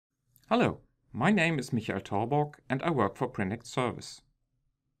Hello, my name is Michael Torborg and I work for Prinect Service.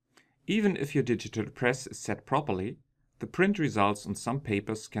 Even if your digital press is set properly, the print results on some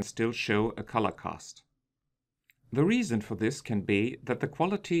papers can still show a color cast. The reason for this can be that the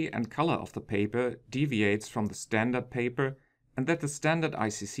quality and color of the paper deviates from the standard paper and that the standard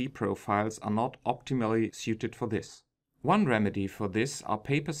ICC profiles are not optimally suited for this. One remedy for this are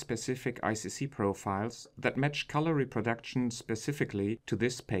paper-specific ICC profiles that match color reproduction specifically to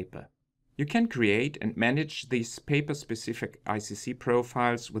this paper. You can create and manage these paper-specific ICC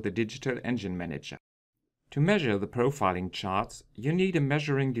profiles with a digital engine manager. To measure the profiling charts, you need a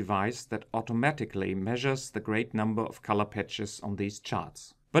measuring device that automatically measures the great number of color patches on these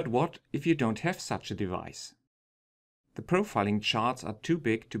charts. But what if you don't have such a device? The profiling charts are too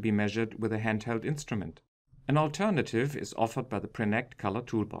big to be measured with a handheld instrument. An alternative is offered by the Prinect Color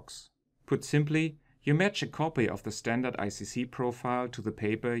Toolbox. Put simply, you match a copy of the standard ICC profile to the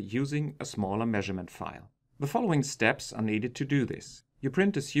paper using a smaller measurement file. The following steps are needed to do this. You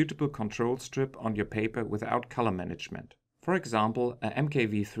print a suitable control strip on your paper without color management, for example a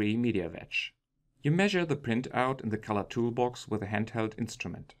MKV3 media wedge. You measure the printout in the Color Toolbox with a handheld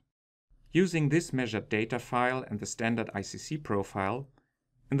instrument. Using this measured data file and the standard ICC profile,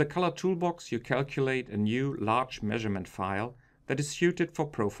 in the Color Toolbox you calculate a new large measurement file that is suited for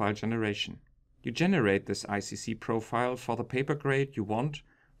profile generation. You generate this ICC profile for the paper grade you want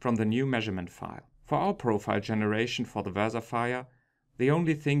from the new measurement file. For our profile generation for the versifier, the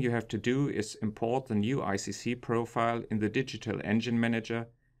only thing you have to do is import the new ICC profile in the Digital Engine Manager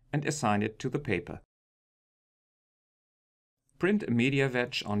and assign it to the paper. Print a media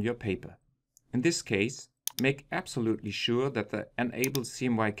wedge on your paper. In this case, make absolutely sure that the Enable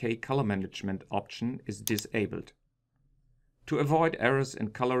CMYK color management option is disabled. To avoid errors in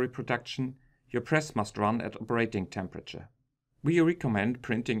color reproduction, your press must run at operating temperature. We recommend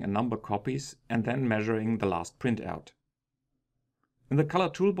printing a number copies and then measuring the last printout. In the Color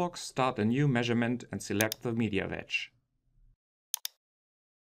Toolbox, start a new measurement and select the media wedge.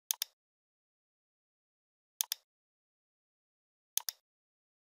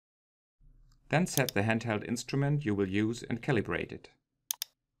 Then set the handheld instrument you will use and calibrate it.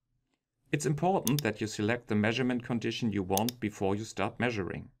 It's important that you select the measurement condition you want before you start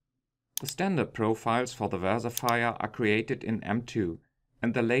measuring. The standard profiles for the versifier are created in M2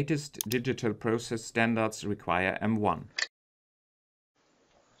 and the latest digital process standards require M1.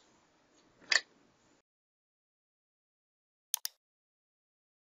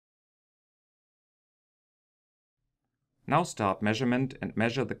 Now start measurement and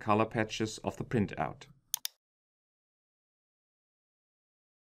measure the color patches of the printout.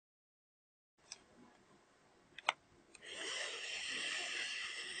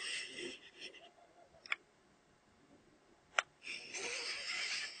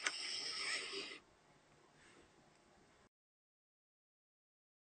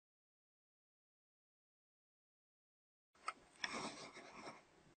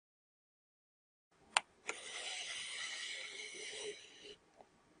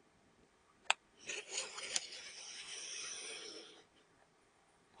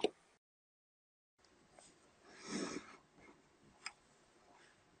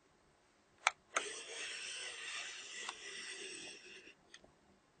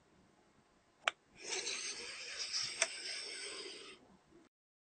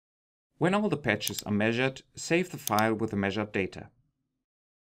 When all the patches are measured, save the file with the measured data.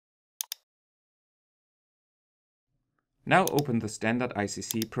 Now open the standard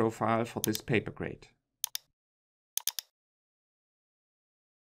ICC profile for this paper grade.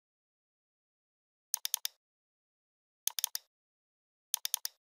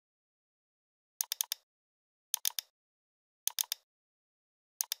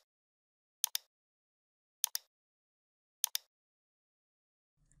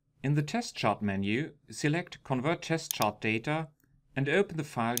 In the Test Chart menu, select Convert Test Chart Data and open the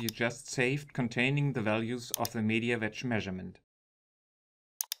file you just saved containing the values of the media wedge measurement.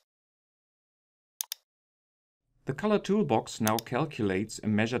 The Color Toolbox now calculates a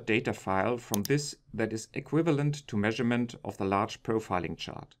measured data file from this that is equivalent to measurement of the large profiling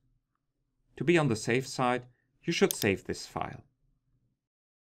chart. To be on the safe side, you should save this file.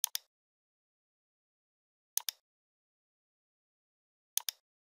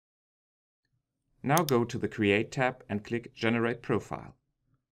 Now go to the Create tab and click Generate Profile.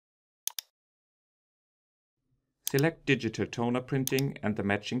 Select Digital Toner Printing and the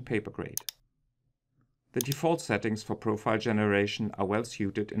matching paper grade. The default settings for profile generation are well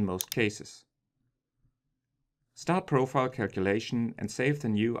suited in most cases. Start profile calculation and save the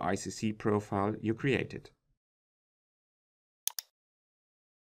new ICC profile you created.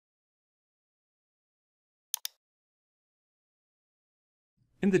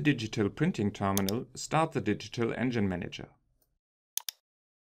 In the digital printing terminal, start the Digital Engine Manager.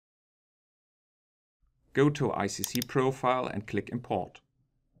 Go to ICC Profile and click Import.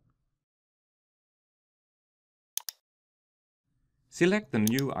 Select the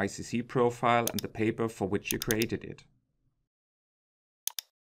new ICC profile and the paper for which you created it.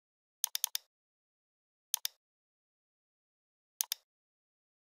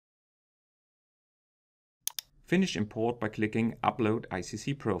 Finish import by clicking Upload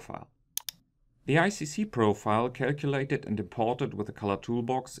ICC Profile. The ICC profile, calculated and imported with the Color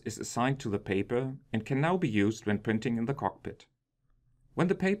Toolbox, is assigned to the paper and can now be used when printing in the cockpit. When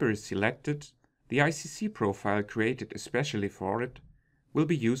the paper is selected, the ICC profile created especially for it will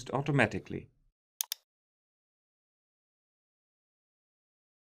be used automatically.